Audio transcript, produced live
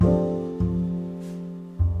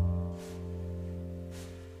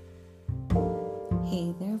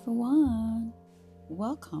Hey there, everyone.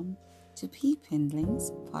 Welcome to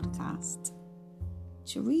Peepindling's podcast.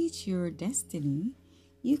 To reach your destiny,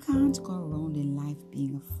 you can't go around in life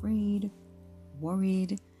being afraid,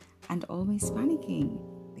 worried, and always panicking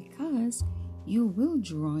because you will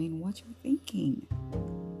draw in what you're thinking.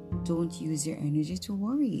 Don't use your energy to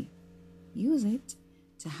worry. Use it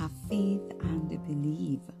to have faith and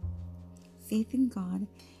believe. Faith in God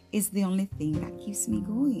is the only thing that keeps me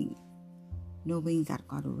going. Knowing that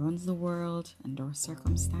God runs the world and there are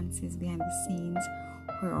circumstances behind the scenes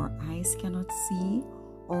where our eyes cannot see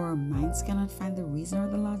or our minds cannot find the reason or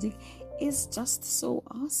the logic is just so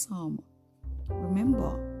awesome.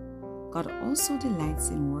 Remember, God also delights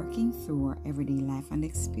in working through our everyday life and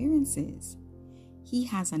experiences. He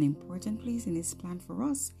has an important place in His plan for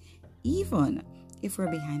us, even if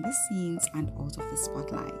we're behind the scenes and out of the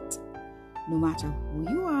spotlight. No matter who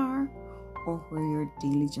you are or where your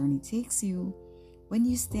daily journey takes you, when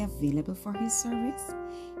you stay available for His service,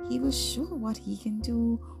 He will show what He can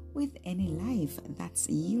do with any life that's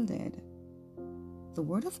yielded. The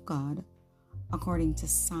Word of God, according to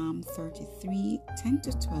Psalm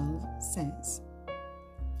 33:10-12, says,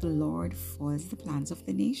 "The Lord foils the plans of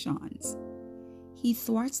the nations. He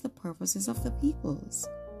thwarts the purposes of the peoples.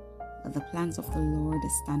 But the plans of the Lord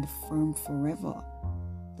stand firm forever,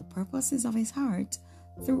 the purposes of His heart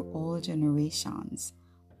through all generations.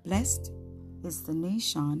 Blessed is the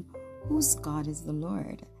nation whose God is the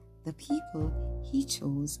Lord, the people He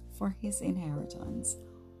chose for His inheritance."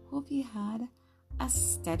 Hope you had a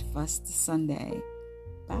steadfast Sunday.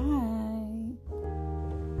 Bye.